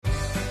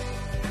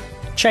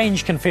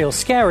Change can feel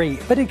scary,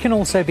 but it can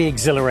also be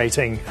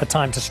exhilarating. A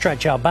time to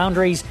stretch our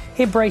boundaries,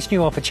 embrace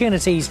new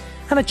opportunities,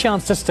 and a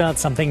chance to start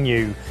something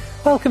new.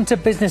 Welcome to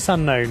Business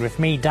Unknown with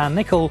me, Dan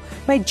Nicholl,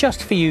 made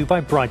just for you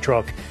by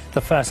BrightRock,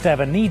 the first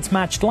ever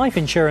needs-matched life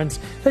insurance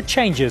that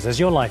changes as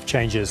your life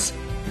changes.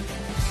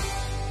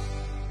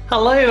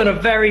 Hello and a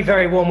very,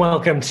 very warm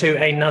welcome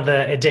to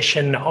another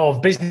edition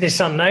of Business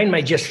Unknown,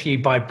 made just for you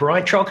by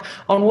BrightRock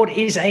on what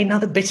is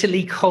another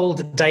bitterly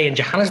cold day in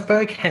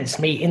Johannesburg, hence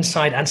me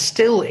inside and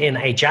still in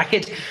a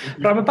jacket.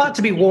 But I'm about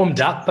to be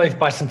warmed up both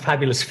by some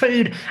fabulous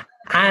food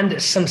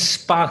and some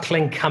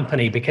sparkling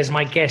company, because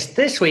my guest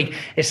this week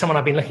is someone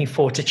I've been looking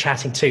forward to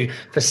chatting to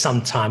for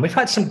some time. We've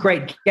had some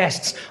great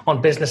guests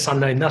on Business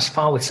Unknown thus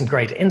far with some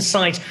great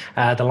insight.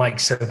 The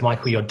likes of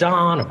Michael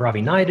Jordan, of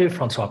Ravi Naidu,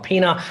 Francois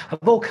Pina have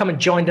all come and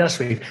joined us.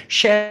 We've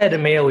shared a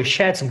meal, we've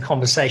shared some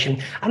conversation,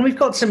 and we've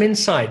got some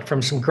insight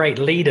from some great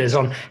leaders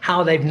on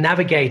how they've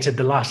navigated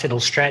the last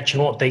little stretch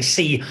and what they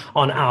see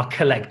on our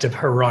collective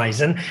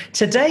horizon.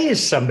 Today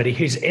is somebody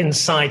whose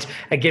insight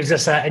gives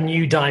us a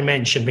new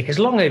dimension, because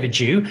long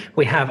overdue,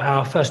 we have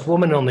our first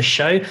woman on the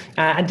show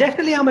and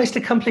definitely our most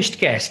accomplished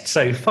guest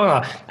so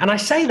far. And I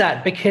say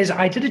that because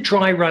I did a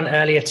dry run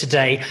earlier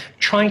today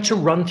trying to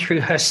run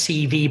through her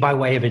CV by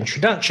way of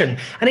introduction,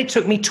 and it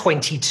took me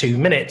 22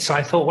 minutes. So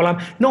I thought, well,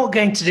 I'm not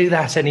going to do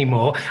that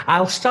anymore.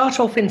 I'll start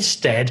off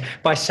instead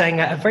by saying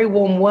a very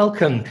warm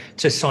welcome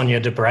to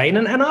Sonja de Bruyn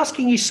and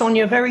asking you,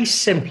 Sonja, very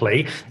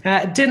simply,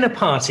 dinner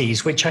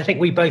parties, which I think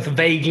we both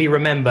vaguely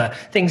remember,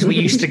 things we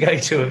used to go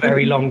to a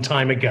very long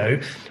time ago.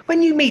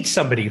 When you meet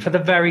somebody for the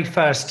very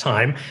first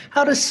time,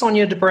 how does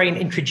Sonja de Bruyn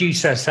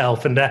introduce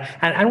herself, and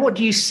what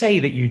do you say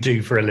that you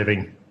do for a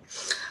living?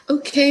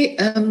 Okay,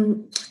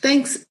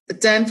 thanks,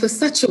 Dan, for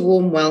such a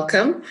warm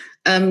welcome.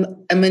 I'm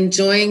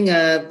enjoying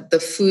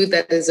the food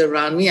that is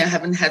around me. I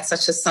haven't had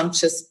such a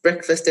sumptuous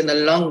breakfast in a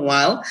long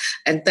while,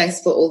 and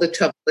thanks for all the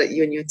trouble that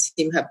you and your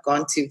team have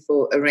gone to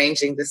for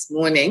arranging this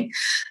morning.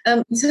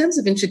 In terms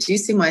of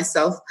introducing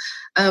myself,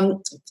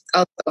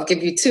 I'll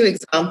give you two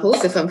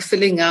examples. If I'm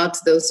filling out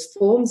those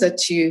forms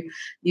that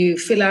you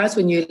fill out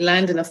when you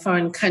land in a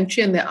foreign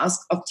country and they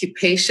ask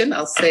occupation,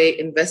 I'll say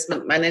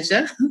investment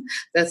manager.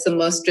 That's the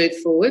most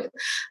straightforward.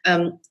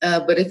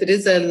 But if it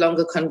is a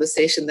longer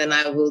conversation, then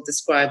I will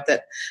describe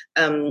that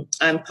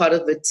I'm part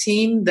of a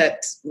team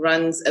that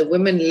runs a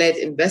women-led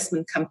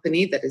investment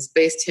company that is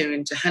based here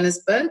in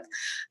Johannesburg.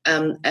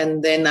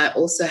 And then I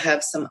also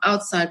have some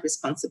outside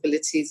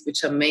responsibilities,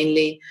 which are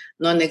mainly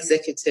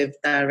non-executive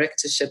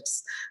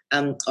directorships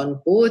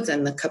on boards,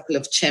 and a couple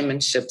of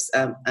chairmanships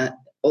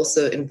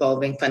also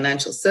involving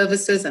financial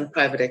services and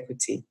private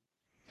equity.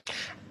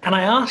 And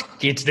I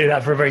asked you to do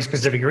that for a very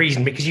specific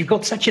reason, because you've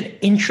got such an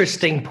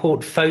interesting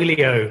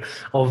portfolio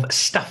of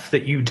stuff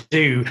that you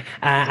do,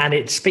 and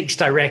it speaks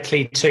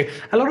directly to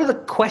a lot of the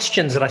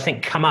questions that I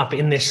think come up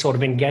in this sort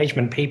of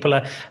engagement. People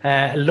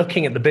are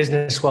looking at the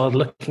business world,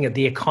 looking at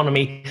the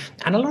economy,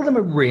 and a lot of them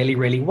are really,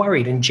 really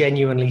worried, and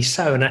genuinely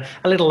so. And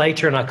a little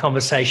later in our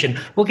conversation,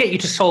 we'll get you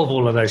to solve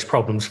all of those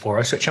problems for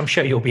us, which I'm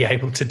sure you'll be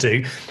able to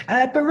do.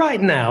 But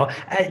right now,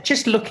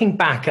 just looking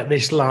back at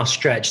this last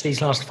stretch, these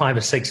last 5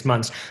 or 6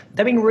 months,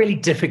 they've been really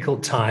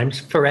difficult times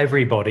for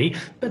everybody,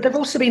 but there have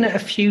also been a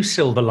few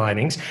silver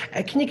linings.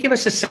 Can you give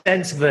us a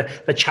sense of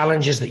the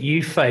challenges that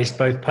you faced,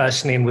 both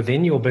personally and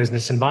within your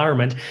business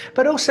environment,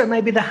 but also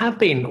maybe there have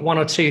been one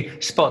or two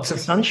spots of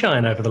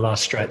sunshine over the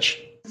last stretch?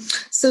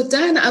 So,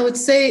 Dan, I would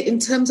say in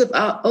terms of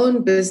our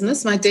own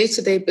business, my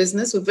day-to-day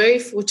business, we're very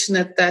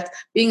fortunate that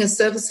being a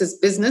services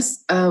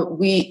business,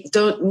 we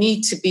don't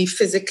need to be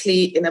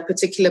physically in a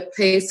particular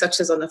place, such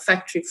as on a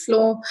factory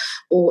floor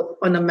or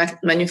on a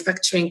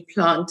manufacturing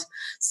plant.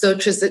 So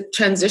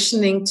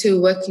transitioning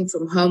to working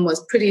from home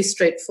was pretty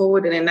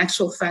straightforward. And in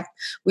actual fact,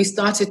 we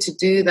started to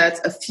do that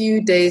a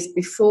few days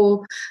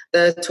before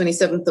the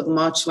 27th of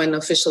March when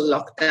official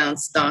lockdown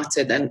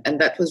started. And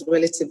that was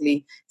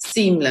relatively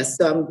seamless.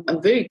 So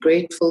I'm very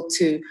grateful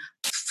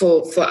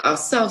for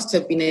ourselves to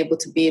have been able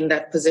to be in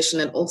that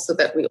position, and also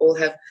that we all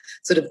have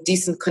sort of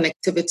decent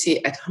connectivity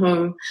at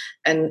home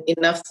and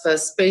enough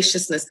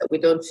spaciousness that we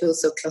don't feel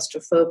so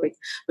claustrophobic,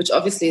 which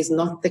obviously is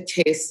not the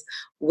case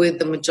with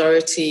the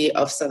majority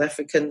of South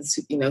Africans,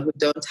 who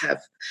don't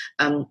have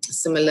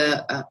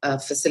similar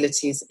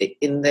facilities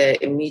in their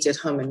immediate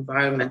home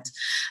environment.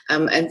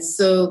 And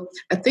so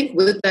I think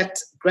with that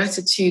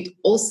gratitude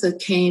also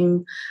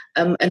came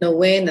an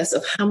awareness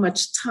of how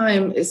much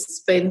time is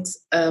spent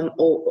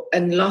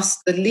and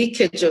lost, the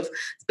leakage of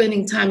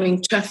spending time in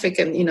traffic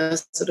and,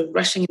 sort of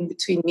rushing in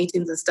between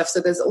meetings and stuff. So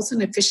there's also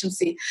an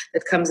efficiency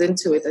that comes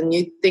into it. And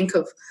you think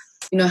of,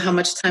 how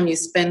much time you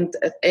spend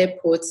at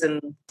airports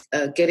and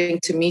getting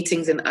to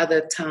meetings in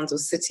other towns or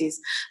cities.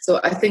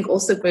 So I think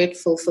also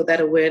grateful for that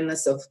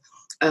awareness of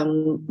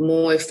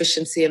more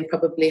efficiency and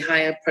probably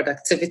higher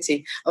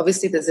productivity.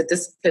 Obviously, there's a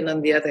discipline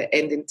on the other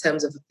end in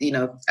terms of,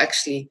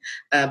 actually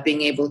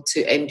being able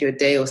to end your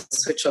day or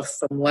switch off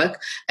from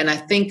work. And I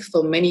think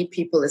for many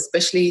people,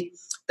 especially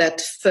that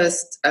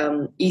first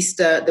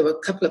Easter, there were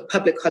a couple of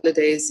public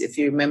holidays, if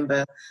you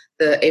remember,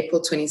 the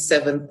April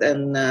 27th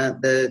and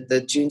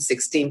the June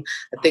 16th.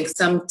 I think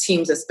some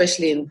teams,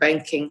 especially in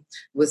banking,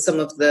 with some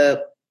of the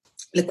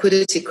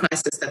liquidity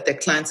crisis that their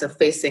clients are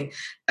facing.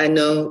 I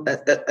know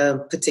that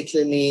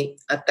particularly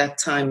at that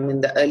time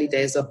in the early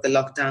days of the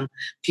lockdown,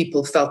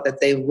 people felt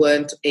that they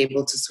weren't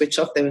able to switch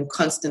off. They were in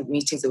constant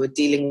meetings. They were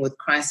dealing with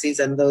crises,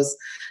 and those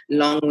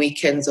long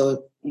weekends or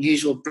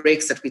usual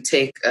breaks that we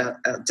take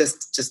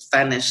just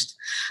vanished.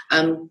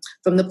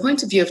 From the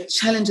point of view of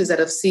challenges that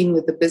I've seen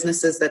with the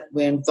businesses that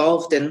we're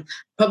involved in,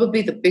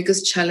 probably the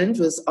biggest challenge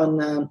was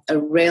on a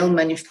rail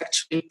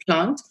manufacturing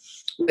plant,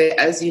 where,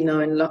 as you know,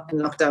 in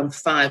lockdown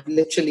 5,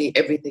 literally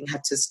everything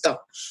had to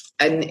stop.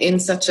 And in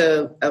such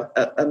a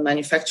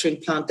manufacturing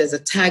plant, there's a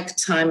tag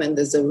time and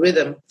there's a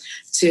rhythm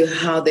to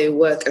how they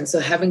work. And so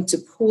having to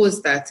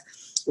pause that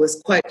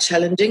was quite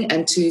challenging,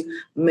 and to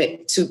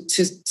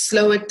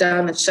slow it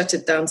down and shut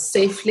it down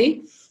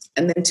safely,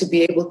 and then to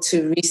be able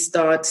to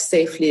restart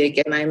safely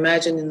again. I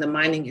imagine in the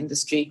mining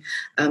industry,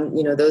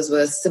 those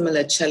were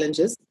similar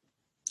challenges.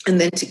 And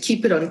then to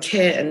keep it on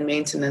care and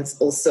maintenance,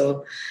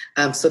 also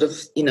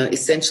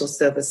essential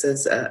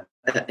services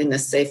in a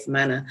safe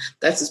manner.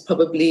 That was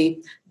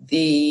probably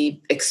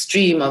the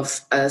extreme of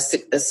a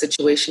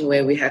situation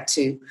where we had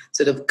to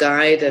sort of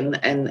guide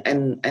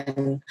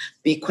and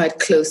be quite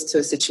close to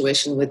a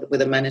situation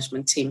with a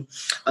management team.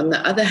 On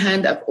the other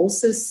hand, I've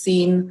also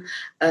seen,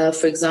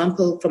 for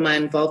example, from my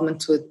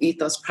involvement with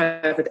Ethos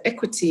Private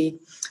Equity,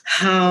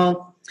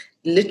 how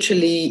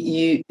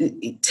literally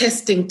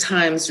testing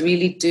times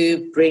really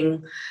do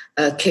bring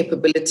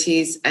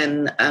capabilities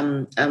and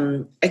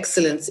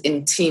excellence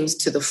in teams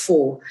to the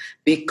fore,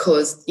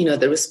 because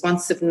the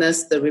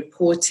responsiveness, the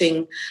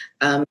reporting,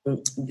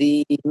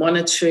 the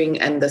monitoring,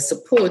 and the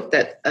support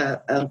that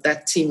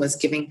that team was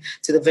giving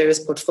to the various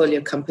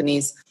portfolio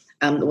companies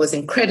was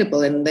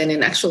incredible. And then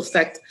in actual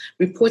fact,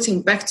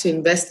 reporting back to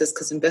investors,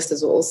 because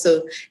investors were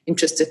also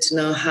interested to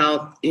know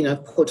how,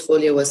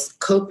 portfolio was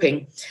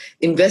coping.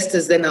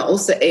 Investors then are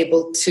also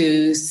able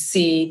to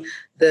see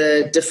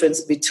the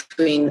difference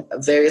between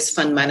various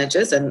fund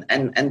managers and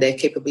their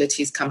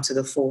capabilities come to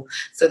the fore.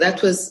 So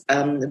that was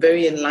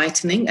very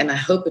enlightening, and I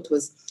hope it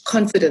was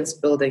confidence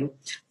building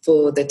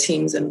for the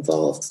teams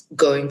involved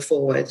going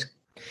forward.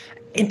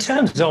 In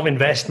terms of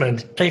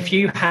investment, if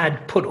you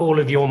had put all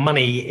of your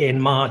money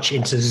in March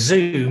into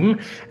Zoom,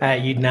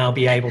 you'd now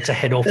be able to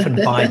head off and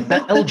buy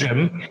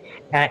Belgium.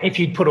 If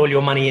you'd put all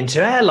your money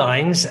into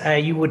airlines,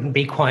 you wouldn't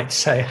be quite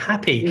so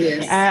happy.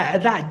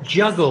 Yes. That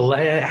juggle,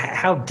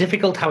 how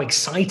difficult, how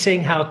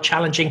exciting, how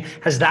challenging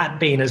has that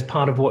been as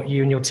part of what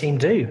you and your team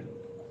do?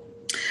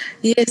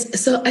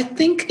 Yes. So I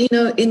think,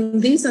 in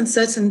these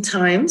uncertain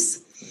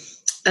times,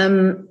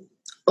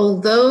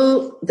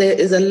 although there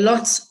is a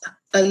lot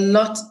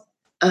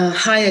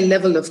higher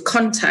level of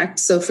contact.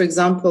 So, for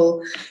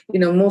example,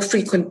 more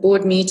frequent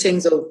board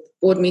meetings or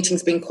board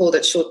meetings being called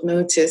at short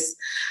notice.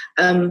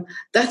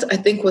 That I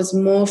think was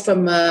more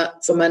from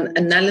an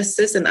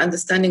analysis and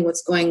understanding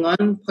what's going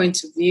on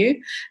point of view,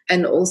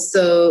 and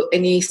also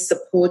any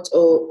support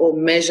or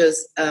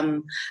measures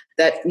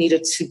that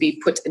needed to be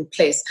put in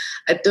place.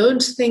 I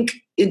don't think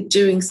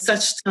during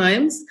such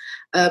times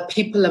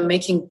people are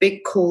making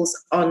big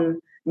calls on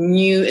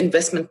new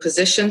investment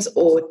positions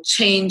or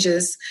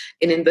changes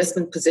in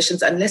investment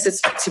positions, unless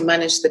it's to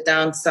manage the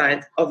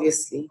downside,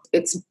 obviously.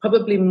 It's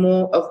probably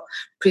more of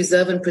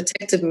preserve and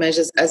protective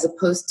measures as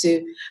opposed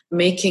to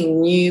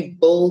making new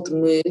bold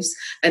moves.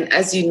 And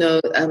as you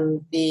know,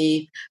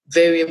 the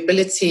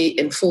variability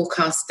in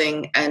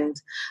forecasting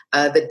and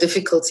the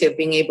difficulty of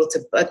being able to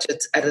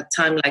budget at a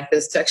time like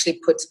this to actually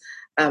put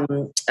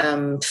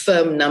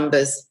firm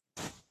numbers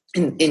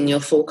in your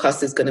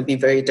forecast is going to be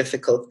very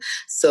difficult.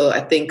 So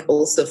I think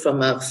also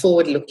from a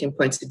forward-looking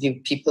point of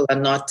view, people are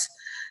not,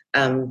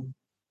 they're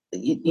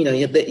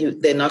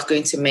not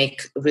going to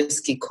make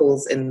risky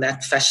calls in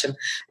that fashion.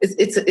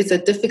 It's a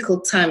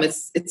difficult time.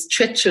 It's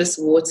treacherous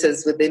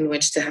waters within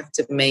which to have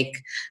to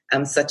make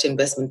such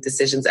investment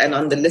decisions. And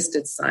on the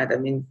listed side, I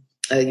mean,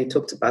 you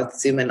talked about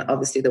Zoom, and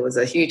obviously there was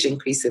a huge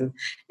increase in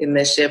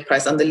their share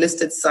price. On the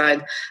listed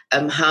side,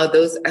 how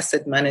those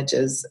asset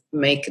managers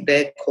make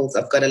their calls,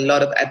 I've got a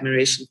lot of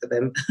admiration for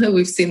them.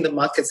 We've seen the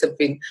markets have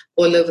been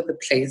all over the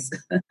place.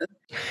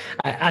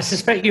 I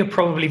suspect you're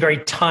probably very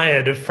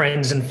tired of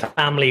friends and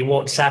family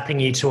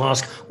WhatsApping you to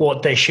ask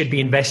what they should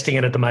be investing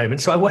in at the moment.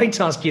 So I won't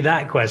ask you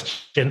that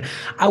question.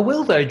 I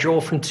will, though,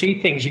 draw from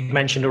two things you've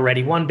mentioned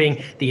already, one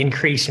being the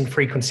increase in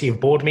frequency of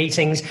board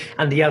meetings,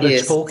 and the other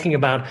talking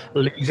about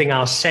losing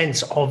our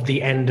sense of the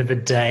end of a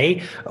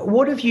day.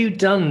 What have you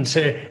done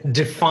to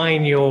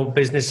define your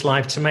business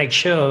life to make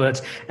sure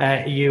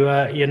that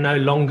you're no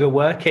longer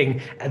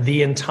working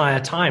the entire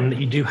time, that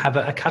you do have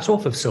a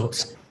cut-off of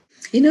sorts?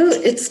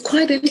 It's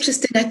quite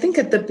interesting. I think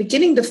at the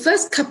beginning, the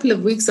first couple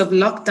of weeks of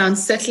lockdown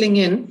settling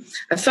in,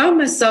 I found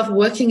myself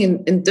working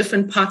in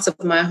different parts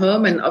of my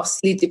home, and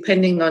obviously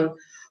depending on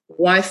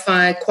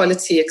Wi-Fi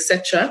quality,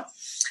 etc.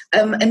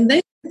 And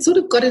then it sort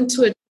of got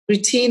into a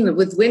routine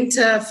with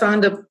winter.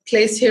 Found a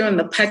place here on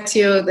the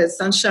patio. There's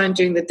sunshine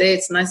during the day.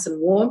 It's nice and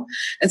warm.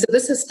 And so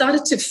this has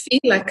started to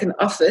feel like an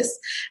office.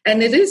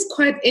 And it is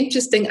quite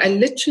interesting. I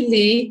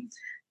literally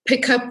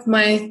pick up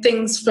my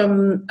things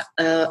from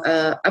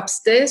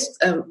upstairs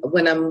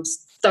when I'm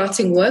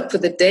starting work for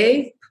the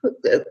day,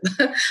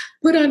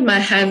 put on my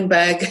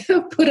handbag,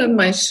 put on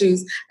my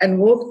shoes, and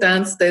walk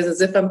downstairs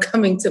as if I'm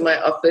coming to my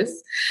office.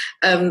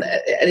 And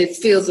it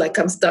feels like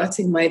I'm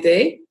starting my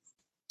day.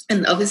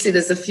 And obviously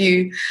there's a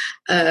few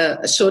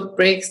short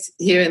breaks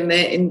here and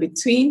there in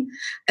between.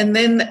 And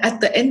then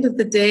at the end of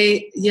the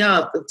day,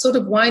 sort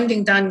of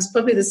winding down is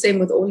probably the same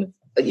with all of,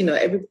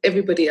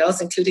 everybody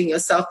else, including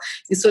yourself.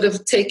 You sort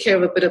of take care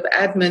of a bit of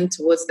admin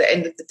towards the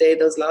end of the day,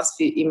 those last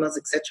few emails,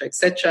 et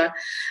cetera.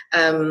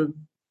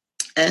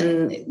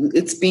 And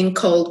it's been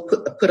cold,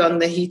 put on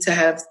the heater,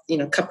 have,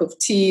 a cup of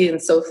tea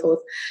and so forth.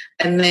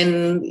 And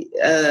then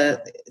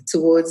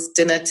towards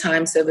dinner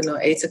time, 7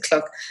 or 8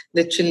 o'clock,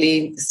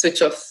 literally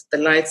switch off the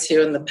lights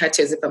here on the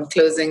patio as if I'm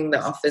closing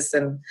the office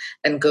and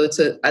go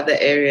to other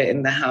area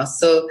in the house.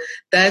 So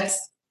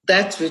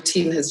that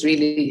routine has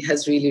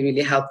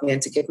really helped me,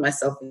 and to get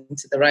myself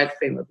into the right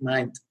frame of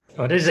mind.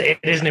 Oh, it is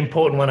an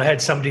important one. I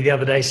heard somebody the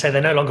other day say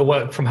they no longer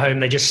work from home,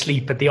 they just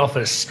sleep at the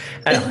office,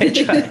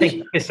 which I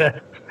think is a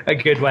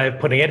good way of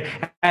putting it.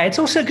 It's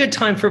also a good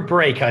time for a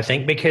break, I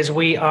think, because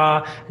we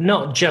are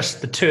not just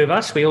the two of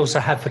us. We also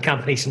have for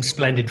company some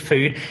splendid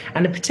food,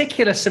 and in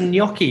particular some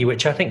gnocchi,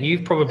 which I think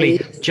you've probably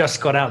just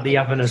got out the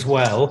oven as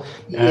well,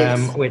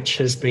 which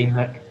has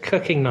been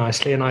cooking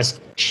nicely, a nice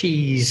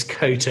cheese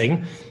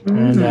coating.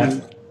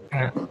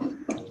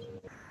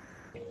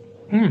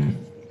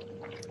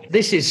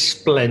 This is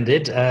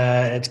splendid.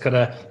 It's got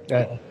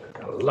a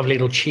lovely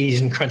little cheese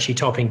and crunchy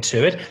topping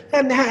to it.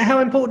 And how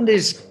important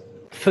is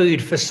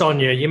food for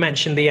Sonja? You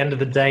mentioned the end of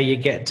the day you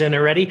get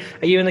dinner ready.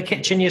 Are you in the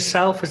kitchen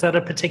yourself? Is that a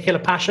particular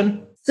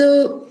passion?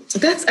 So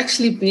that's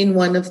actually been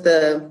one of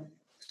the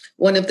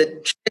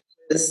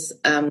treasures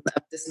I've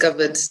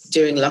discovered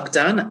during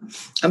lockdown.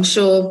 I'm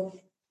sure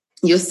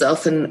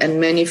yourself and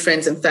many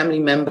friends and family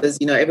members,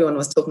 everyone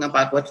was talking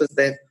about what was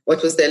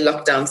their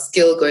lockdown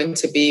skill going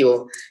to be,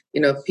 or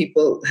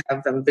people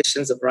have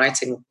ambitions of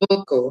writing a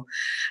book or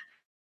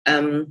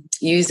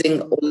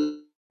using all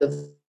of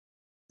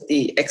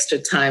the extra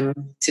time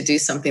to do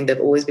something they've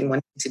always been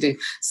wanting to do.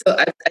 So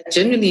I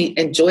generally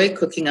enjoy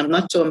cooking. I'm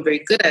not sure I'm very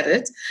good at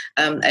it,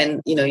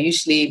 and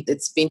usually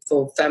it's been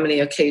for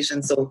family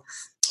occasions or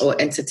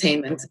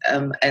entertainment,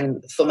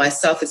 and for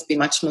myself it's been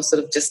much more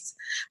sort of just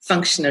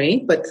functionary.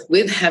 But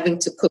with having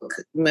to cook,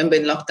 remember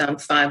in lockdown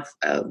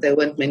 5 there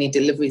weren't many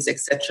deliveries,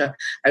 etc.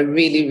 I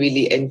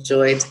really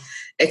enjoyed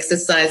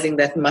exercising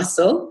that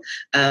muscle,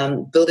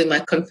 building my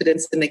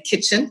confidence in the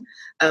kitchen.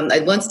 I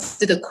once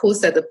did a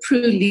course at the Prue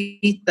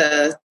Leith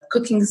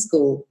cooking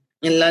school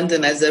in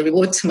London as a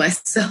reward to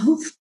myself.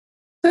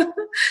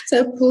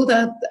 So I pulled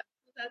out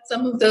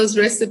some of those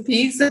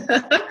recipes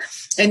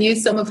and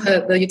used some of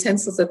the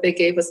utensils that they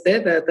gave us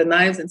there, the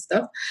knives and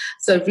stuff.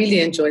 So I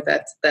really enjoyed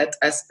that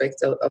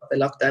aspect of the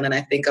lockdown, and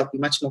I think I'll be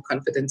much more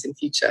confident in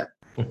future.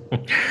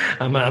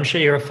 I'm sure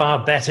you're a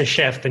far better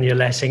chef than you're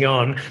letting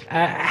on.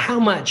 How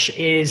much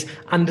is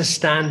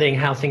understanding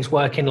how things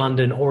work in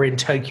London or in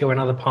Tokyo and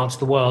other parts of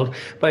the world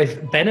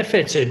both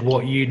benefited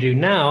what you do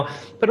now,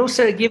 but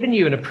also given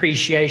you an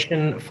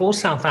appreciation for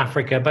South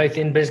Africa, both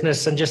in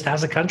business and just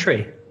as a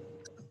country?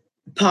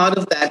 Part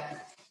of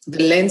that,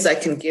 the lens I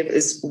can give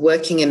is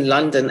working in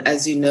London,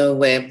 as you know,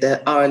 where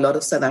there are a lot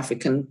of South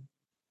Africans.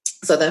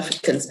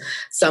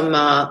 Some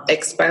are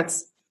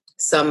expats,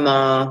 some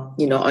are,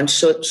 on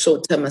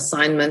short-term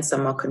assignments,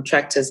 some are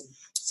contractors.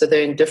 So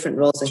they're in different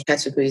roles and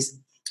categories.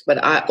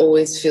 But I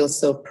always feel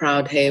so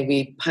proud. Hey,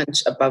 we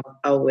punch above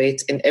our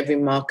weight in every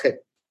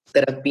market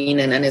that I've been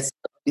in, and it's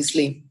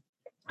obviously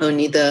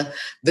only the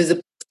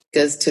visible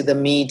to the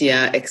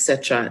media,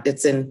 etc.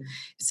 It's in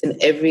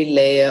every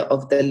layer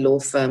of the law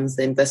firms,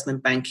 the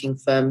investment banking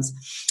firms,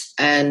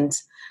 and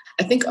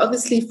I think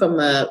obviously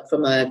from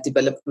a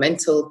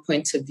developmental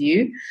point of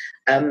view,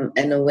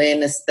 an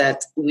awareness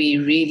that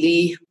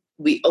we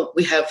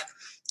have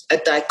a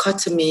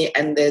dichotomy,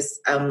 and there's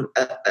a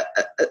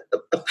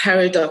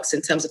paradox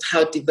in terms of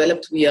how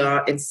developed we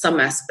are in some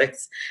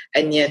aspects,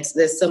 and yet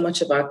there's so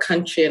much of our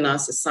country and our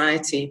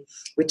society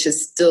which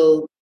is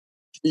still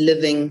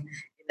living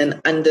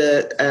an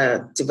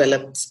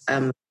underdeveloped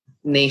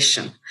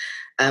nation.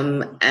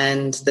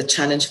 And the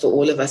challenge for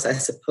all of us, I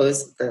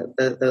suppose,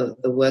 the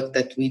work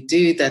that we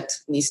do that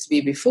needs to be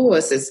before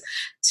us is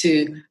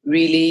to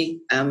really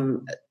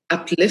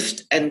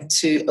uplift and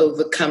to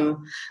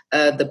overcome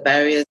the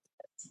barriers,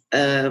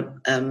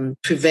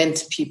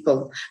 prevent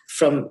people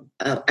from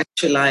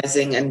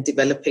actualizing and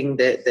developing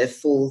their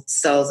full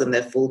selves and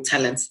their full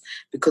talents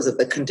because of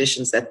the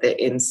conditions that they're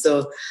in.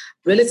 So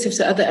relative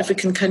to other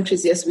African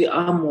countries, yes, we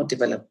are more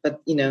developed,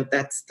 but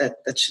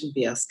that shouldn't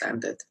be our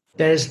standard.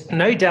 There's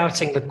no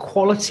doubting the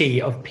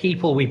quality of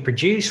people we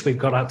produce. We've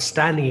got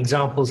outstanding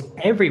examples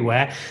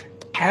everywhere.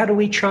 how do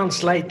we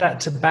translate that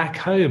to back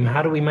home?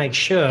 How do we make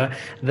sure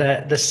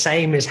that the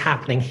same is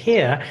happening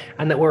here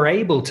and that we're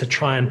able to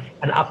try and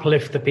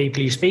uplift the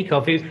people you speak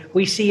of who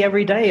we see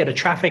every day at a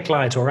traffic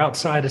light or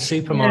outside a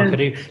supermarket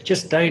who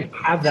just don't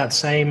have that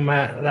same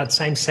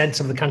sense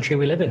of the country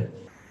we live in?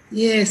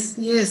 Yes,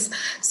 yes.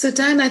 So,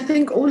 Dan, I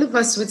think all of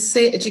us would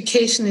say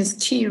education is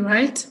key,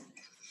 right?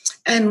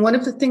 And one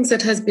of the things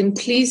that has been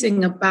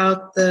pleasing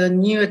about the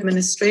new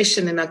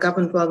administration in our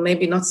government, well,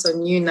 maybe not so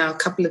new now, a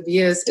couple of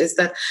years, is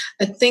that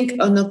I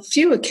think on a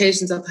few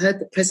occasions I've heard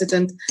the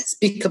president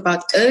speak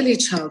about early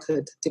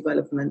childhood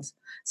development.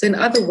 So in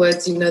other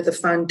words, the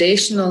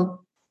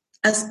foundational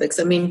aspects.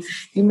 I mean,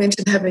 you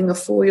mentioned having a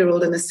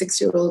 4-year-old and a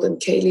 6-year-old,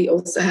 and Kaylee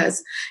also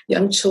has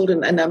young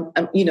children. And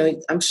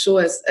I'm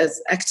sure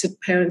as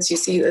active parents, you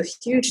see a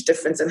huge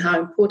difference in how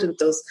important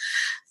those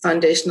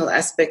foundational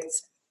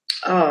aspects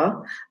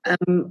are.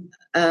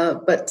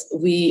 But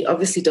we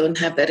obviously don't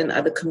have that in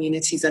other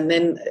communities. And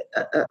then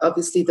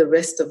obviously the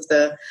rest of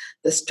the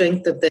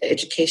strength of the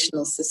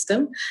educational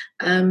system.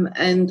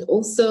 And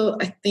also,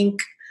 I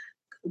think,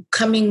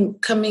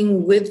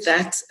 coming with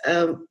that,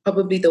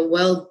 probably the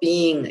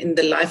well-being in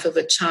the life of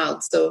a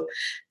child. So,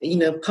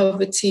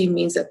 poverty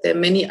means that there are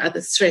many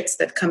other threats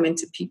that come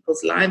into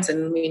people's lives,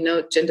 and we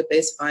know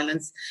gender-based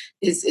violence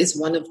is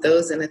one of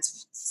those, and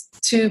it's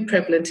too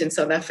prevalent in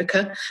South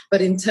Africa.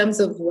 But in terms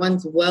of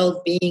one's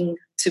well-being,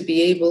 to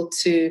be able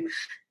to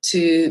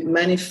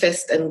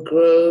manifest and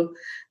grow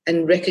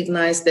and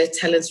recognize their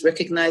talents,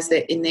 recognize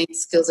their innate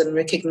skills, and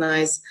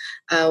recognize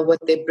what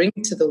they bring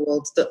to the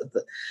world.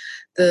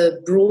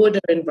 The broader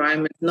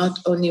environment, not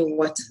only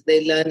what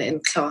they learn in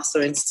class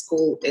or in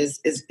school, is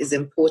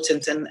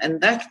important,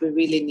 and that we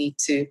really need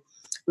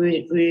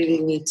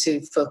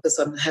to focus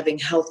on having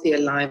healthier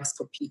lives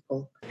for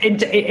people.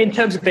 In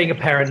terms of being a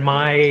parent,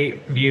 my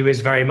view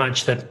is very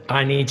much that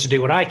I need to do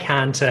what I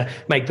can to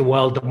make the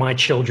world that my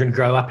children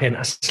grow up in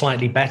a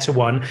slightly better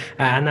one.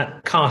 And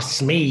that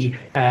casts me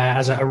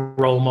as a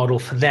role model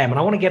for them. And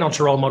I want to get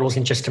onto role models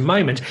in just a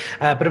moment.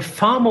 But of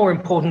far more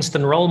importance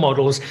than role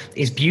models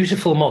is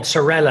beautiful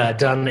mozzarella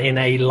done in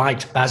a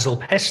light basil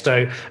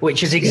pesto,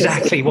 which is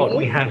exactly what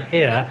we have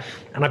here.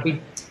 And I'd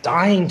be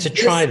dying to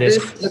try this.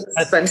 This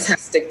looks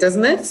fantastic,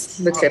 doesn't it?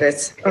 Look at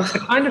it. It's the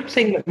kind of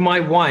thing that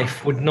my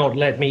wife would not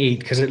let me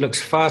eat because it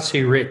looks far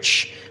too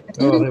rich.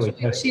 There we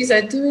go. Cheese.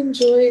 I do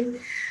enjoy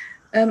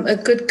a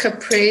good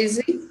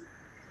caprese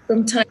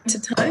from time to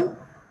time.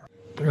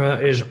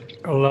 That is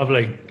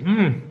lovely.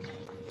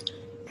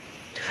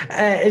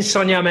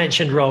 Sonja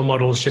mentioned role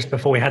models just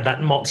before we had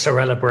that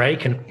mozzarella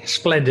break, and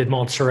splendid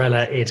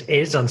mozzarella it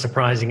is,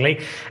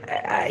 unsurprisingly.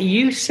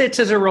 You sit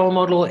as a role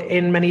model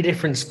in many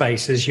different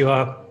spaces. You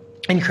are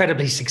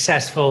incredibly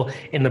successful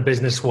in the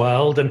business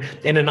world, and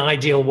in an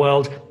ideal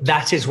world,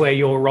 that is where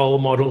your role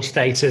model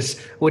status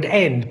would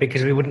end,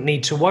 because we wouldn't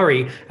need to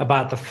worry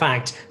about the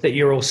fact that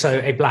you're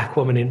also a black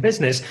woman in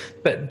business.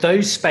 But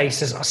those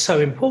spaces are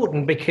so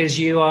important because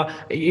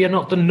you're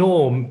not the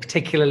norm,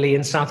 particularly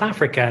in South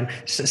Africa. And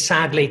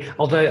sadly,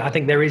 although I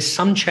think there is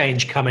some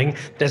change coming,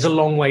 there's a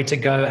long way to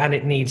go and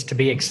it needs to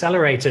be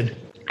accelerated.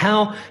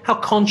 How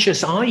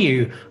conscious are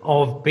you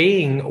of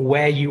being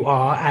where you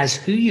are as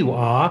who you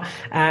are,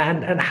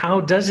 and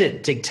how does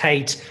it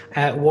dictate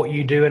what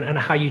you do and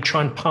how you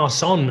try and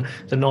pass on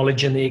the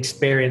knowledge and the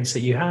experience that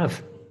you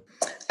have?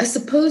 I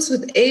suppose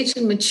with age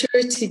and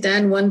maturity,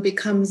 Dan, one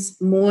becomes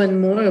more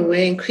and more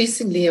aware,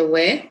 increasingly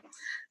aware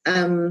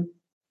about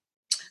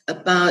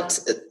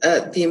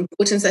the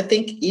importance. I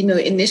think,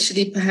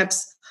 initially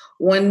perhaps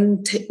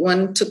one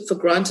took for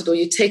granted, or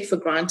you take for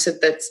granted,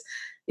 that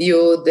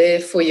you're there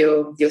for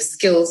your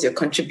skills, your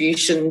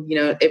contribution,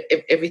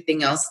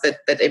 everything else that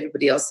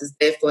everybody else is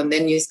there for. And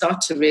then you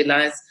start to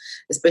realize,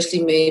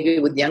 especially maybe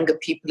with younger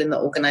people in the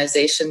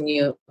organization,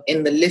 you're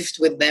in the lift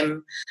with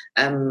them,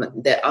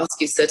 they ask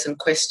you certain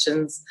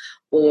questions,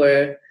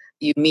 or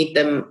you meet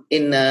them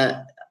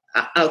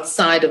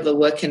outside of a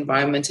work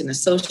environment in a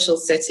social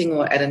setting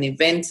or at an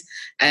event,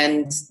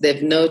 and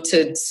they've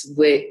noted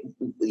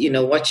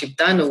what you've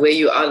done or where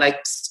you are.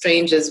 Like,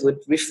 strangers would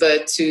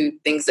refer to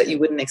things that you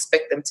wouldn't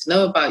expect them to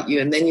know about you,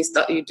 and then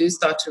you do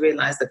start to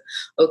realize that,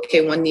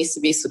 okay, one needs to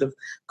be sort of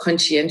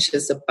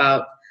conscientious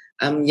about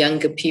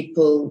younger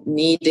people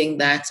needing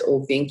that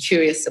or being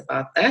curious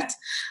about that.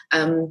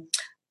 I'm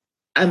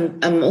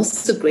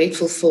also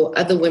grateful for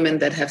other women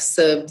that have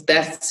served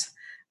that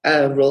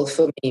role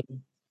for me.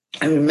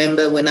 I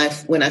remember when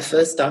I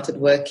first started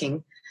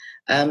working,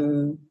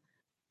 and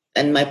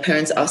my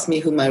parents asked me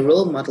who my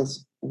role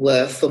models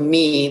were. For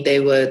me, they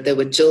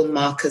were Jill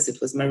Marcus,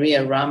 it was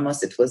Maria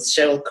Ramos, it was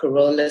Cheryl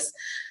Carolus,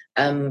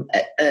 and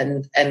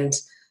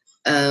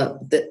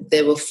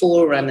there were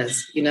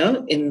forerunners,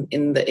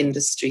 in the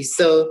industry.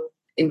 So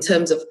in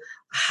terms of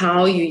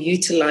how you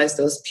utilize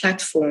those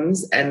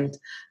platforms and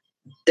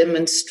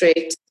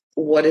demonstrate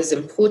what is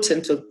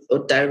important, or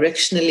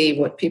directionally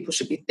what people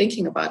should be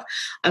thinking about,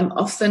 I'm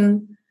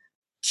often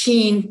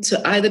keen to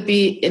either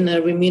be in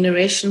a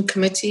remuneration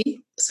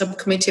committee,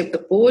 subcommittee of the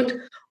board,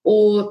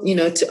 or,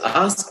 to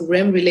ask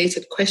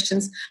REM-related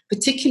questions,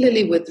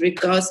 particularly with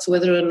regards to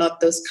whether or not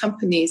those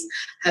companies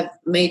have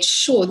made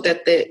sure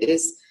that there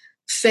is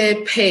fair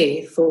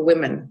pay for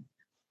women,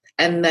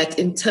 and that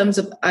in terms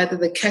of either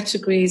the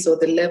categories or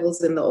the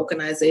levels in the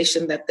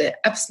organization, that they're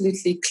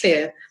absolutely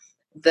clear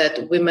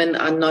that women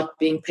are not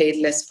being paid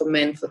less for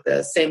men for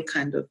the same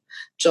kind of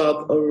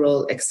job or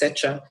role,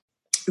 etc.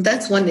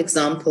 That's one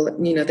example.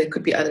 There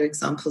could be other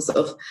examples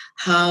of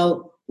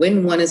how,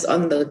 when one is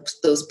on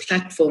those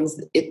platforms,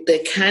 there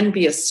can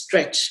be a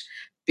stretch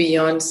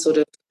beyond sort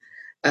of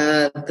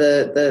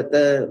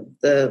the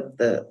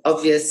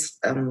obvious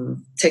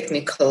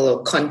technical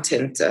or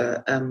content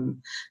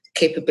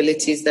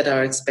capabilities that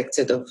are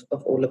expected of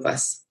all of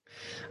us.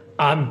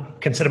 I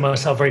consider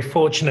myself very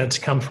fortunate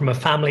to come from a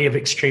family of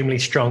extremely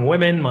strong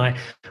women. My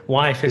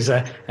wife is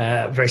a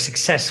very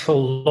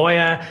successful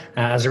lawyer.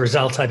 As a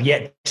result, I've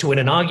yet to win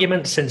an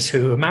argument since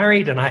we were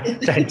married, and I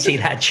don't see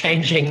that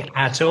changing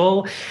at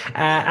all.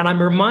 And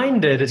I'm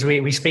reminded, as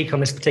we speak on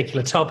this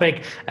particular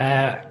topic,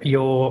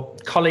 your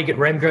colleague at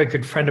Remgro, a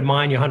good friend of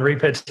mine, Johan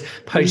Rupert,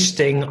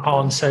 posting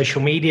on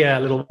social media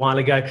a little while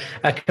ago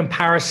a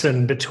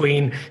comparison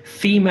between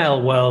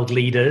female world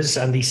leaders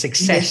and the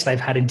success they've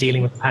had in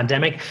dealing with the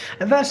pandemic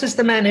versus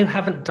the men who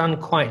haven't done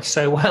quite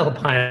so well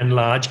by and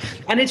large.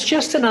 And it's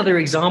just another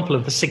example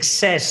of the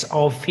success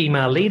of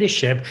female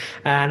leadership.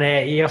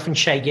 And you often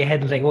shake your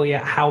head and think, well,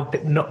 yeah,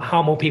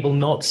 how more people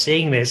not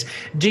seeing this?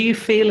 Do you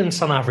feel in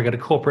South Africa at a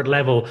corporate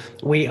level,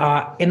 we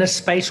are in a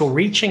space or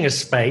reaching a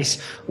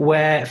space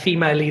where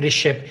female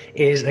leadership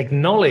is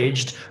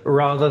acknowledged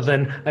rather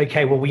than,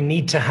 okay, well, we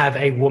need to have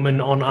a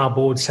woman on our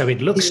board so it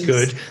looks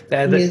good,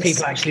 that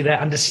people actually, they're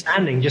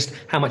understanding just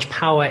how much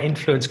power,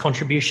 influence,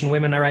 contribution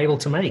women are able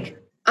to make?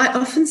 I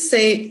often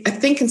say, I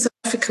think in South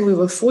Africa we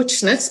were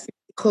fortunate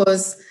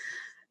because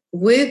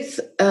with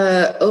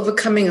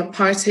overcoming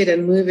apartheid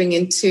and moving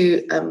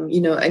into a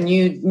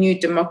new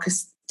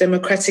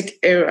democratic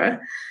era,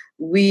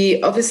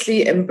 we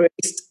obviously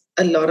embraced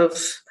a lot of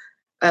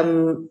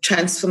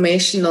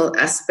transformational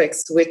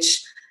aspects,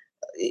 which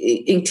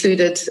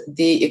included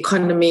the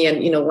economy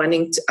and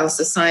wanting our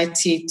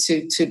society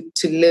to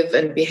live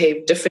and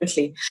behave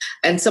differently.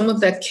 And some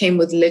of that came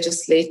with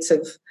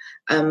legislative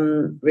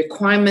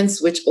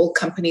requirements which all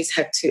companies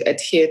had to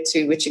adhere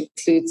to, which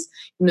includes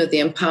the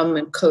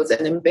empowerment codes.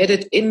 And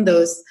embedded in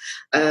those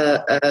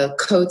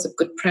codes of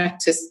good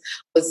practice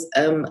was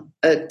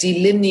a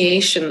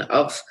delineation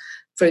of,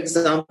 for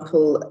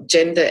example,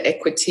 gender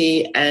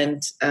equity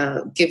and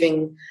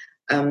giving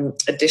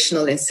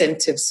additional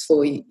incentives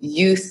for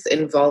youth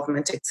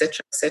involvement,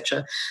 etc.,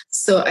 etc.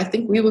 So I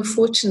think we were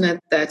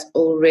fortunate that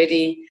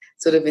already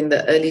sort of in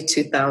the early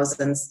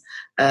 2000s,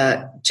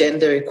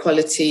 gender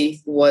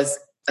equality was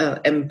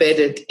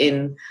embedded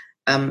in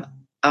our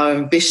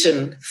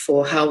ambition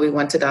for how we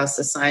wanted our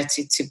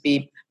society to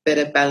be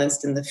better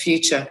balanced in the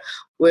future.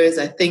 Whereas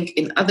I think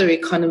in other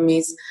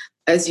economies,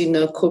 as you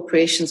know,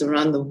 corporations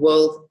around the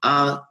world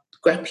are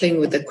grappling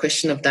with the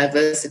question of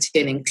diversity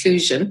and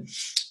inclusion.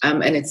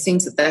 And it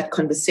seems that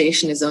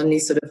conversation is only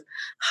sort of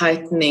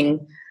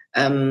heightening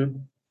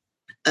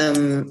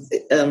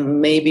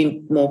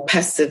maybe more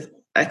passive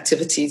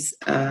activities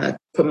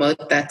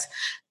promote that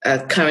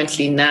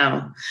currently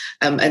now.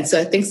 And so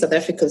I think South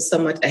Africa is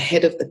somewhat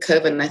ahead of the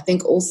curve. And I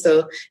think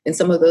also in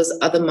some of those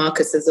other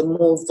markets, there's a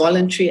more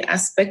voluntary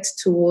aspect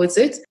towards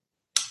it.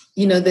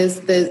 There's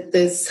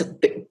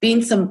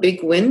been some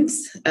big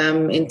wins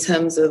in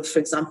terms of, for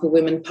example,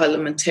 women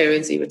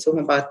parliamentarians. You were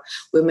talking about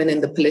women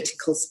in the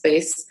political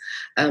space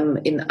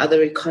in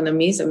other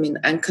economies. I mean,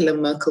 Angela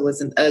Merkel was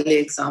an early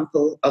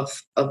example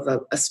of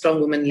a strong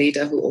woman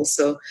leader who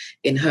also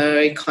in her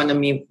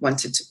economy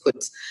wanted to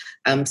put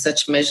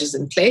such measures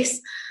in place.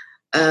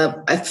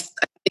 I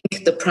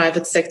think the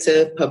private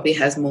sector probably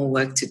has more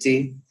work to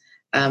do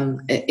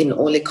in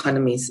all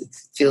economies. It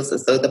feels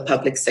as though the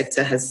public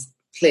sector has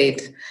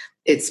played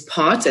its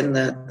part and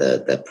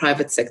the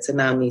private sector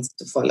now needs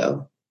to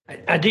follow.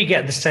 I do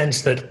get the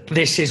sense that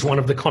this is one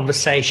of the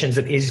conversations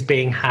that is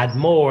being had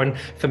more. And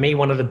for me,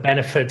 one of the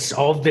benefits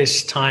of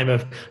this time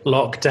of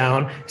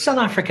lockdown, South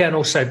Africa and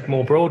also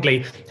more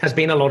broadly, has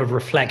been a lot of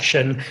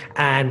reflection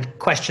and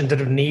questions that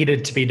have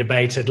needed to be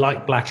debated,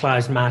 like Black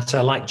Lives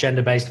Matter, like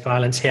gender-based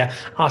violence here,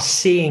 are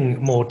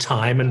seeing more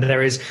time. And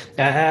there is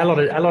a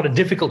lot of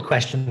difficult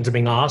questions are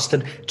being asked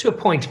and to a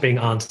point being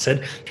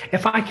answered.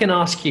 If I can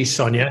ask you,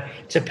 Sonja,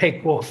 to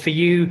pick what for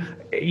you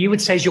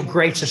would say is your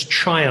greatest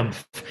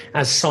triumph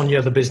as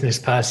Sonja, the business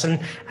person,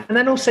 and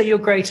then also your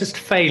greatest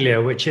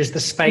failure, which is the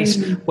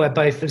space where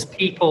both as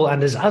people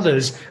and as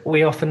others,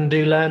 we often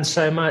do learn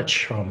so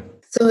much from.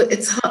 So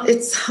it's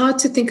hard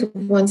to think of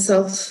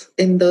oneself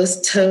in those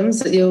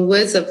terms. Your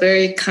words are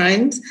very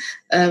kind.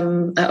 I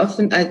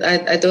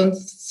don't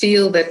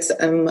feel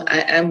that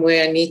I am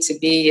where I need to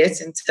be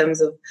yet in terms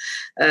of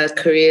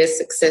career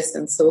success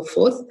and so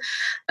forth.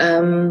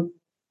 From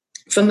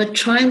a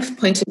triumph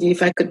point of view,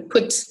 if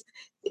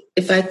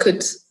I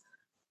could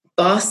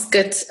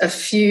basket a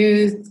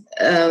few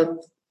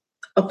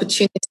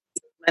opportunities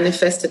in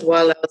manifested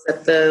while I was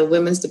at the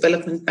Women's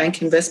Development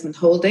Bank Investment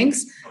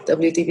Holdings,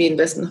 WDB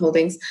Investment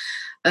Holdings.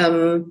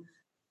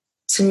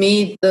 To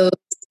me,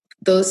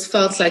 those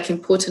felt like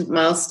important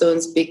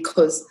milestones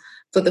because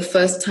for the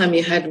first time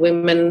you had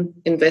women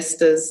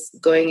investors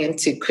going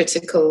into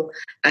critical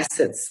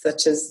assets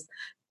such as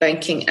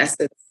banking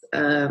assets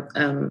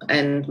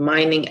and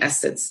mining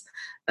assets,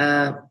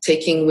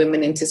 taking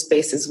women into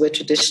spaces where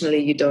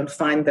traditionally you don't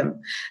find them.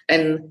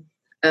 And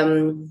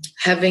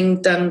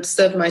having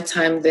served my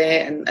time there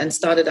and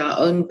started our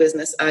own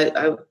business,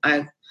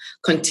 I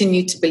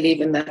continued to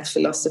believe in that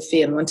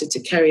philosophy and wanted to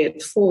carry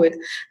it forward.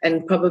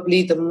 And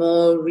probably the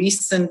more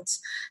recent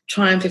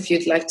triumph, if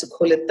you'd like to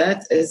call it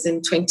that, is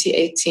in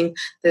 2018.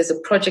 There's a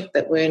project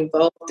that we're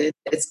involved in.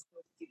 It's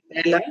called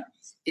Bella.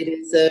 It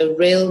is a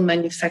rail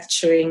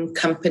manufacturing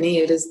company.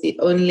 It is the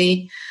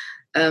only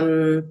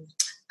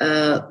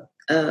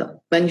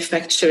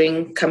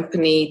manufacturing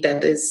company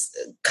that is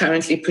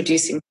currently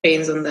producing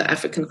trains on the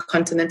African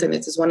continent, and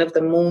it is one of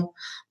the more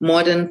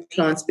modern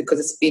plants because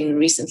it's been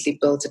recently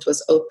built. It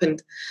was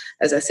opened,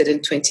 as I said, in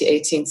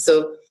 2018.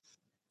 So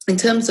in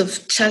terms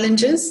of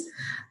challenges,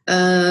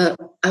 I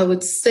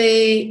would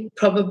say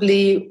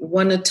probably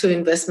one or two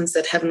investments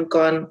that haven't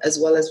gone as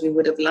well as we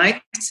would have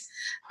liked,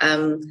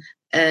 and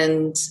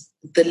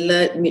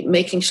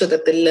making sure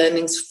that the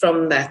learnings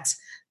from that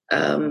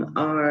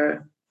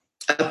are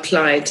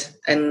applied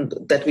and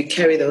that we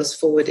carry those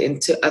forward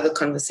into other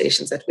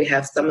conversations that we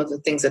have, some of the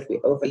things that we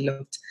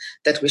overlooked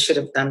that we should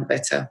have done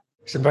better.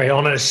 It's a very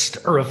honest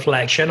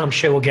reflection. I'm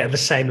sure we'll get the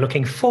same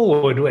looking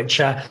forward,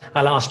 which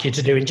I'll ask you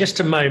to do in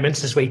just a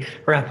moment as we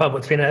wrap up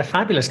what's been a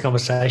fabulous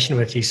conversation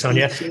with you,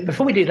 Sonja.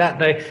 Before we do that,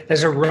 though,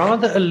 there's a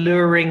rather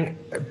alluring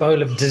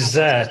bowl of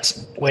dessert,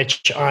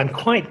 which I'm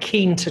quite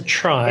keen to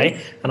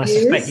try, and I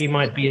suspect you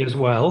might be as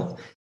well.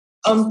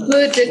 Un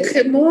peu de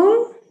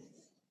crème.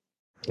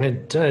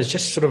 It does,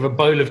 just sort of a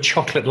bowl of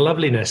chocolate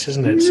loveliness,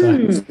 isn't it?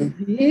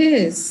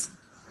 Yes.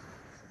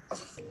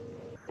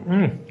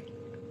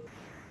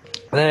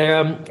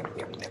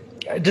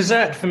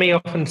 Dessert for me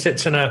often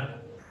sits in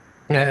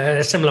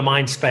a similar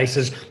mind space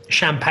as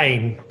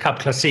champagne, cup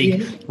classique.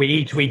 Yeah. We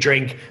eat, we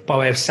drink by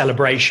way of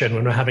celebration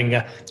when we're having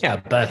a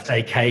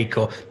birthday cake,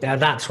 or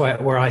that's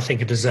where I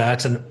think of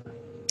dessert. And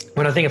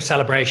when I think of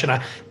celebration,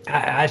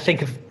 I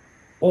think of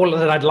all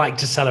that I'd like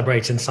to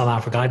celebrate in South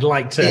Africa. I'd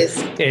like to,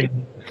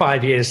 in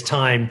 5 years'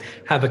 time,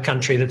 have a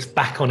country that's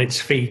back on its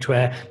feet,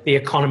 where the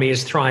economy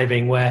is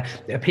thriving, where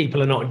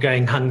people are not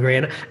going hungry.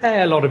 And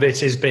a lot of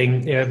it is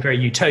being very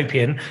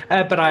utopian,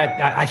 but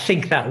I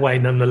think that way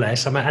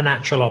nonetheless. I'm a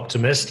natural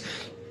optimist.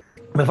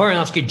 Before I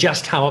ask you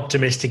just how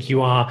optimistic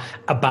you are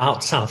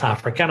about South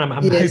Africa, and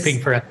I'm hoping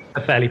for a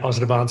fairly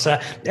positive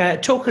answer,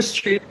 talk us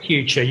through the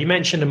future. You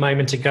mentioned a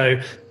moment ago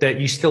that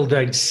you still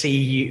don't see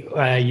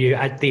you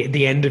at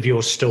the end of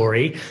your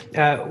story.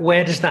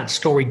 Where does that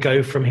story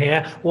go from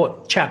here?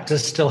 What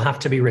chapters still have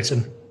to be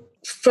written?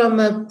 From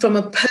a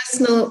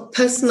personal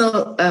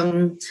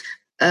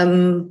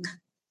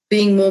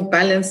being more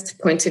balanced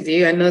point of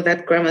view, I know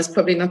that grammar is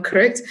probably not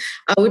correct.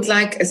 I would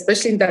like,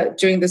 especially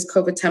during this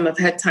COVID time, I've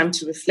had time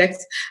to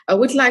reflect. I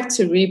would like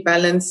to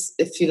rebalance,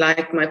 if you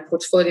like, my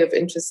portfolio of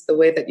interests the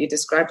way that you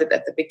described it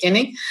at the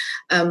beginning.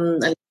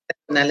 That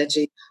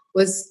analogy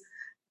was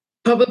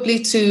probably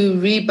to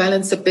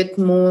rebalance a bit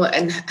more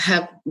and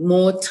have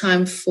more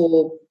time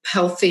for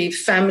healthy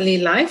family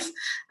life,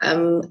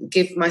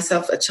 give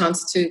myself a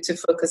chance to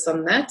focus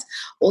on that.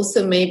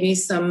 Also, maybe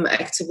some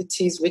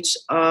activities which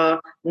are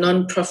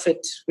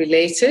non-profit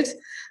related,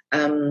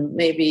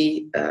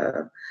 maybe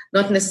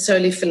not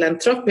necessarily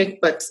philanthropic,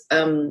 but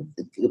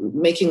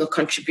making a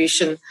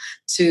contribution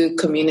to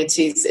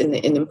communities in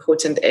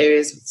important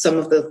areas. Some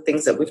of the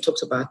things that we've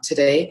talked about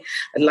today,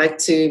 I'd like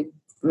to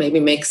maybe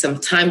make some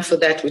time for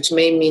that, which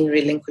may mean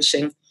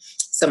relinquishing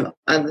some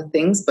other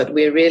things, but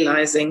we're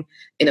realizing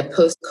in a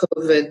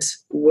post-COVID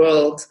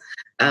world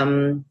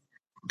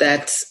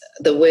that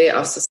the way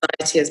our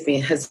society has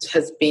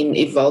been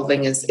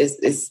evolving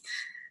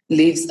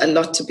leaves a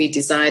lot to be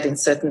desired in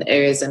certain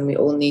areas, and we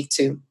all need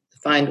to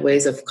find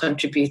ways of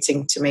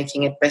contributing to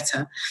making it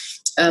better.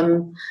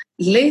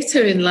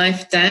 Later in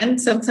life, Dan,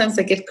 sometimes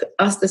I get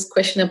asked this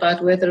question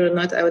about whether or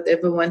not I would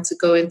ever want to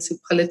go into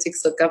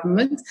politics or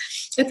government.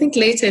 I think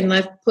later in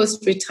life,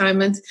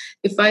 post-retirement,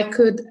 if I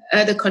could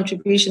add a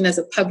contribution as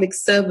a public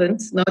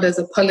servant, not as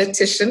a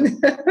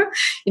politician,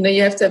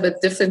 you have to have a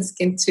different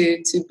skin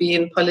to be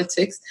in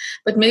politics,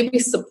 but maybe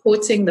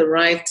supporting the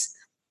right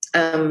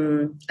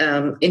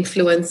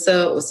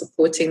influencer or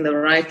supporting the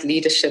right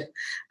leadership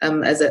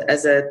as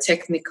a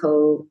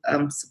technical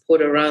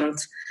support around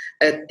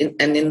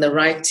and in the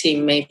right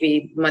team,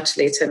 maybe much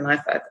later in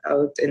life, I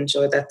would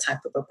enjoy that type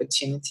of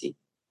opportunity.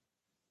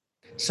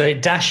 So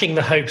dashing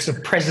the hopes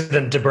of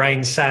President de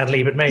Bruyn,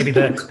 sadly, but maybe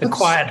the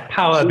quiet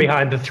power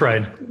behind the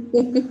throne.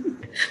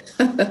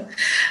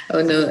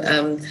 Oh,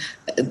 no.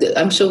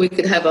 I'm sure we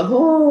could have a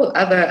whole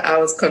other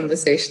hour's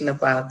conversation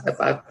about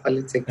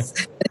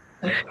politics.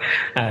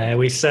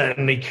 We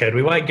certainly could.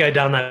 We won't go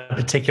down that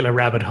particular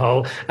rabbit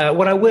hole.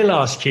 What I will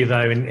ask you,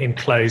 though, in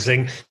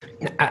closing,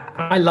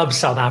 I love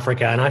South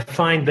Africa, and I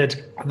find that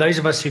those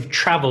of us who've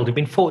traveled, who've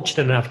been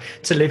fortunate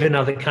enough to live in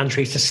other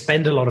countries, to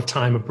spend a lot of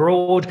time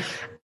abroad,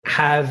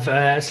 have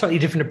a slightly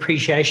different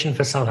appreciation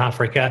for South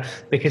Africa,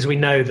 because we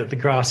know that the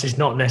grass is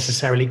not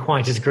necessarily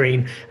quite as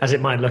green as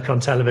it might look on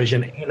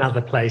television in other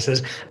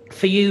places.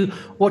 For you,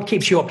 what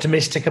keeps you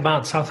optimistic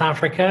about South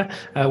Africa?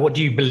 What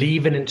do you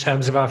believe in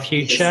terms of our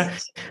future?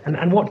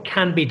 And what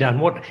can be done?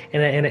 What,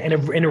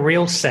 in a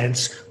real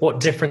sense,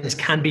 what difference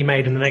can be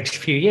made in the next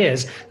few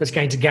years that's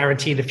going to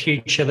guarantee the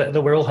future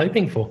that we're all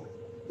hoping for?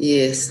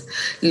 Yes.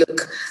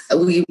 Look,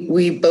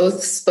 we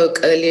both spoke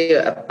earlier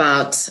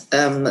about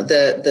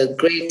the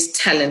great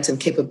talent and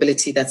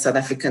capability that South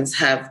Africans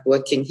have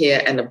working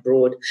here and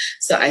abroad.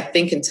 So I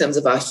think in terms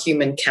of our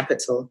human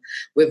capital,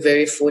 we're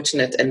very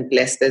fortunate and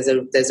blessed. There's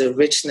a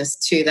richness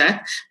to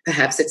that.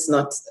 Perhaps it's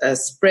not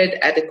spread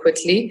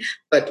adequately,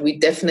 but we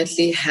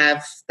definitely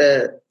have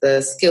the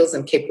skills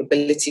and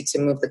capability to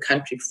move the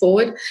country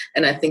forward.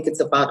 And I think it's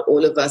about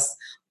all of us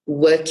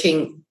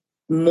working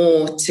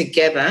more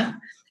together,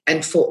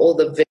 and for all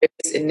the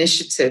various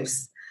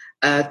initiatives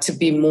to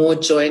be more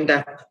joined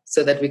up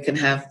so that we can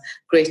have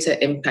greater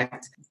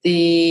impact.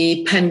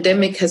 The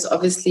pandemic has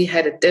obviously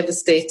had a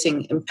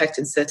devastating impact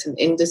in certain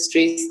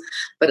industries,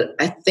 but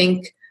I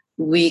think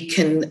we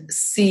can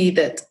see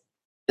that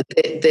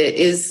there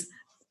is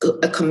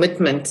a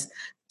commitment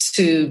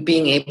to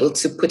being able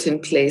to put in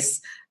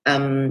place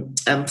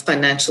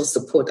financial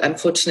support.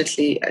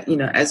 Unfortunately,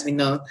 as we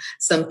know,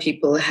 some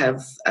people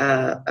have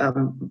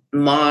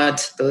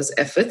marred those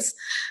efforts.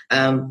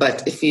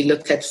 But if you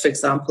look at, for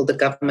example, the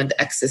government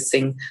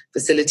accessing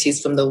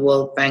facilities from the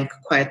World Bank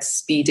quite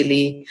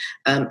speedily,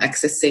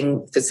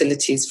 accessing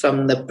facilities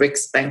from the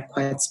BRICS Bank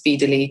quite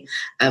speedily,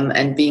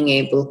 and being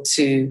able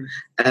to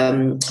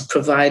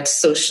provide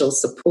social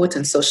support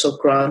and social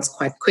grants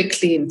quite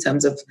quickly in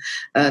terms of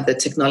the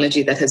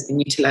technology that has been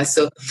utilized.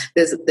 So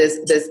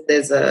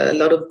there's a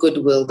lot of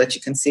goodwill that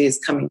you can see is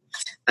coming,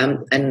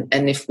 and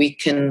if we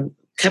can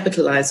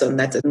capitalize on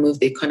that and move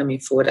the economy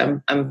forward,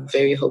 I'm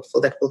very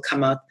hopeful that we'll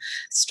come out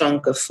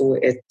stronger for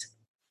it.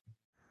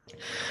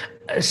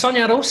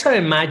 Sonja, I'd also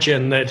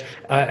imagine that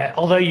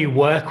although you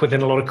work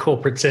within a lot of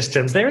corporate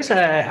systems, there is,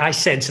 I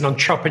sense, an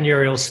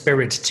entrepreneurial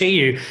spirit to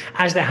you,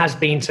 as there has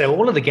been to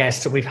all of the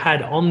guests that we've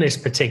had on this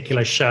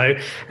particular show.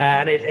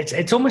 And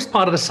it's almost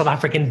part of the South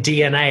African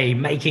DNA,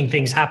 making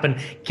things happen,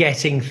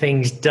 getting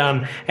things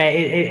done.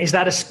 Is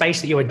that a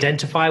space that you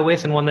identify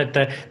with, and one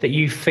that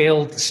you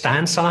feel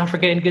stands South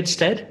Africa in good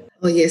stead?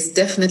 Oh, yes,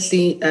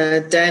 definitely,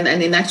 Dan.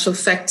 And in actual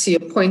fact, to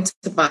your point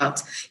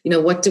about,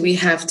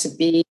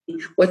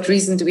 what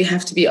reason do we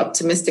have to be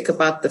optimistic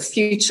about the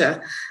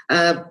future?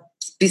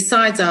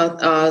 Besides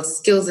our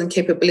skills and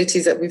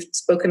capabilities that we've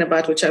spoken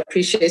about, which are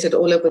appreciated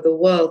all over the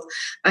world,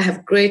 I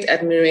have great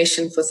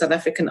admiration for South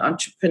African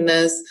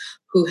entrepreneurs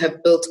who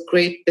have built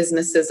great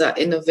businesses, are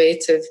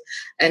innovative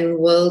and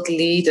world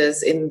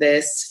leaders in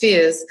their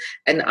spheres,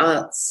 and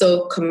are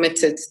so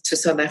committed to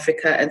South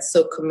Africa and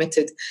so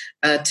committed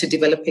to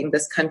developing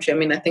this country. I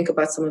mean, I think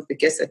about some of the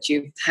guests that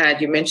you've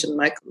had. You mentioned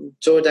Michael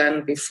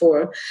Jordan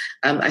before.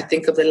 I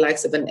think of the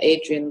likes of an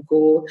Adrian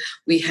Gore.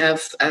 We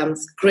have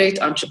great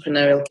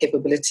entrepreneurial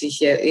capability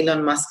here.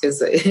 Elon Musk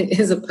is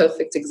a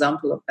perfect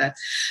example of that.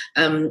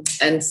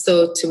 And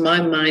so to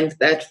my mind,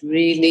 that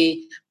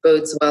really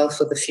bodes well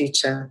for the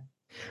future.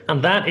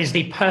 And that is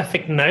the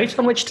perfect note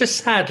on which to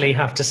sadly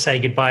have to say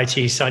goodbye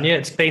to you, Sonja.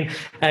 It's been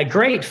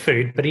great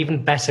food, but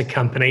even better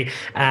company,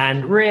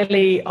 and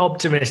really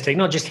optimistic,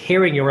 not just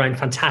hearing your own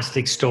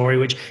fantastic story,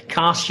 which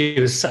casts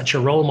you as such a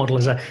role model,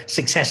 as a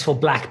successful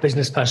Black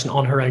business person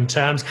on her own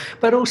terms,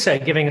 but also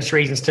giving us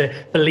reasons to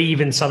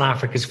believe in South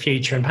Africa's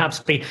future and perhaps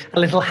be a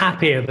little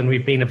happier than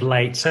we've been of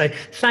late. So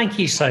thank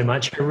you so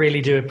much. I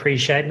really do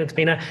appreciate it. And it's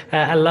been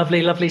a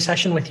lovely, lovely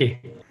session with you.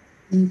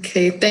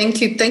 Okay, thank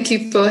you. Thank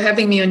you for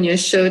having me on your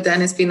show,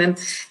 Dan. It's been an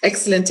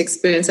excellent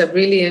experience. I've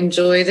really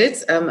enjoyed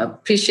it.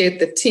 Appreciate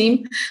the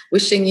team.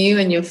 Wishing you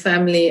and your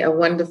family a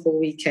wonderful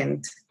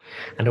weekend.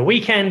 And a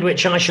weekend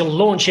which I shall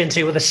launch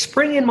into with a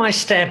spring in my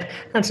step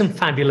and some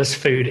fabulous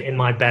food in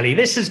my belly.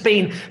 This has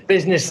been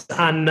Business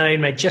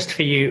Unknown, made just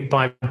for you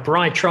by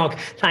BrightRock.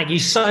 Thank you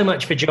so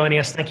much for joining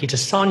us. Thank you to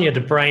Sonja de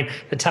Bruyn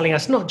for telling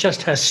us not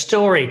just her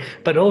story,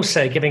 but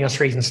also giving us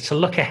reasons to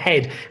look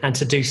ahead and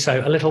to do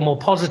so a little more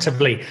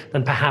positively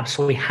than perhaps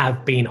we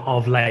have been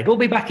of late. We'll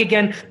be back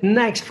again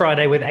next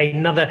Friday with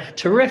another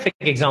terrific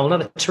example,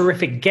 another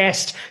terrific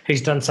guest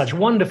who's done such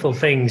wonderful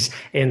things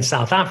in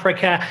South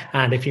Africa.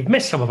 And if you've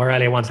missed some of our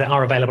earlier ones, they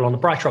are available on the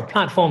BrightRock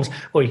platforms,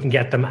 or you can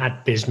get them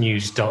at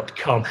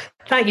biznews.com.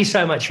 Thank you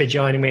so much for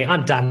joining me.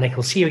 I'm Dan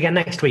Nicholl. See you again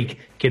next week.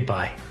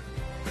 Goodbye.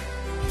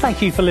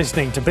 Thank you for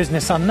listening to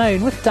Business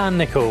Unknown with Dan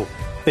Nicholl.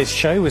 This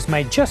show was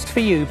made just for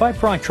you by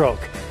BrightRock,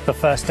 the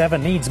first ever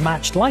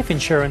needs-matched life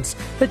insurance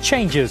that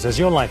changes as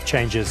your life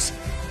changes.